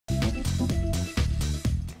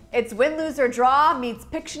It's Win, Lose, or Draw meets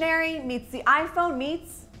Pictionary meets the iPhone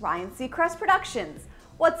meets Ryan Seacrest Productions.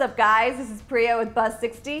 What's up, guys? This is Priya with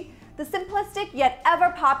Buzz60. The simplistic yet ever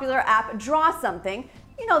popular app Draw Something,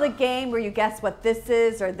 you know, the game where you guess what this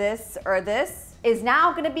is or this or this, is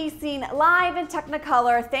now going to be seen live in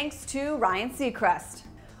Technicolor thanks to Ryan Seacrest.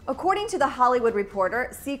 According to The Hollywood Reporter,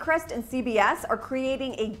 Seacrest and CBS are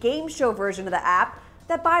creating a game show version of the app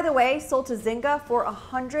that, by the way, sold to Zynga for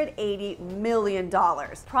 $180 million,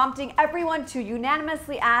 prompting everyone to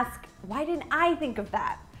unanimously ask, why didn't I think of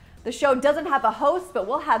that? The show doesn't have a host, but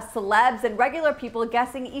we'll have celebs and regular people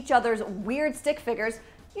guessing each other's weird stick figures,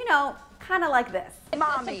 you know, kind of like this.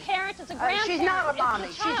 Mommy. It's a parent, it's a grandparent. She's not a mommy,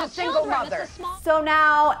 she's a single mother. So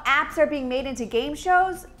now apps are being made into game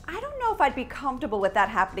shows. I don't know if I'd be comfortable with that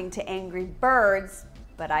happening to Angry Birds,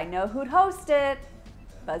 but I know who'd host it.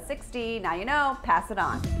 Buzz60, now you know, pass it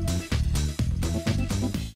on.